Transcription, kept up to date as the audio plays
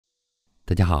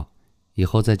大家好，以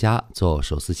后在家做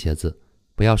手撕茄子，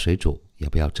不要水煮，也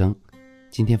不要蒸。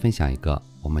今天分享一个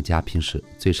我们家平时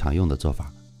最常用的做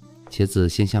法，茄子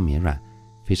鲜香绵软，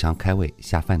非常开胃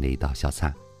下饭的一道小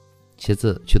菜。茄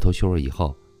子去头去味以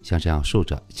后，像这样竖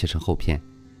着切成厚片，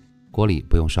锅里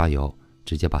不用刷油，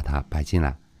直接把它摆进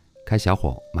来，开小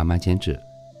火慢慢煎制。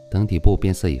等底部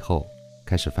变色以后，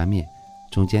开始翻面，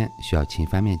中间需要勤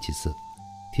翻面几次。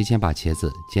提前把茄子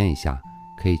煎一下，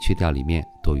可以去掉里面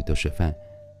多余的水分，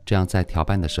这样在调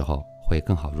拌的时候会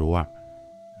更好入味，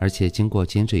而且经过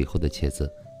煎制以后的茄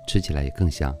子吃起来也更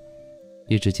香。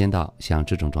一直煎到像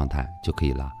这种状态就可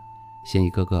以了，先一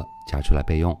个个夹出来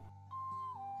备用。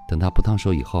等它不烫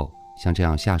熟以后，像这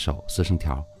样下手撕成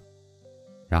条，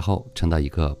然后盛到一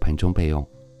个盆中备用。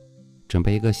准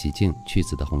备一个洗净去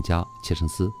籽的红椒切成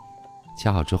丝，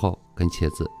切好之后跟茄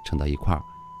子盛到一块儿，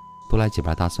多来几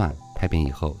瓣大蒜拍扁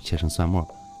以后切成蒜末，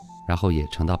然后也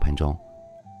盛到盆中，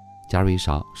加入一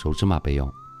勺熟芝麻备用。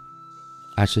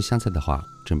爱吃香菜的话，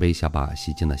准备一小把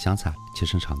洗净的香菜切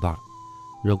成长段。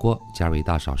热锅加入一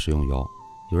大勺食用油，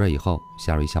油热以后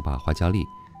下入一小把花椒粒，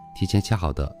提前切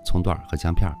好的葱段和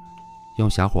姜片，用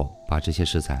小火把这些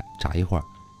食材炸一会儿，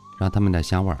让它们的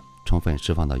香味充分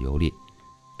释放到油里。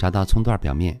炸到葱段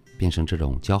表面变成这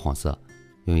种焦黄色，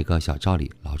用一个小罩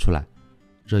里捞出来，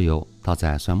热油倒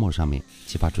在蒜末上面，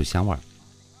激发出香味，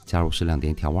加入适量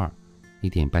点调味，一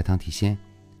点白糖提鲜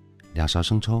，2勺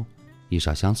生抽，1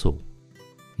勺香醋，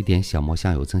一点小磨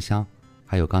香油增香，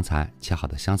还有刚才切好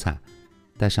的香菜，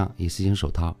戴上一次性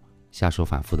手套，下手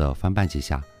反复的翻拌几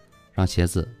下，让茄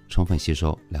子充分吸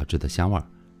收料汁的香味，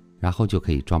然后就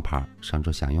可以装盘上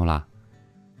桌享用啦。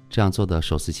这样做的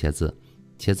手撕茄子，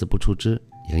茄子不出汁，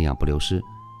营养不流失，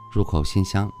入口鲜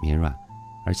香绵软，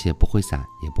而且不会散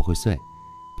也不会碎，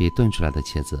比炖出来的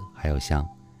茄子还要香，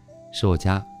是我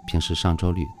家平时上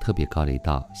桌率特别高的一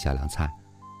道小凉菜。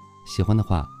喜欢的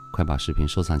话，快把视频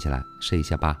收藏起来试一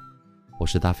下吧。我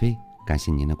是大飞，感谢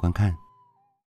您的观看。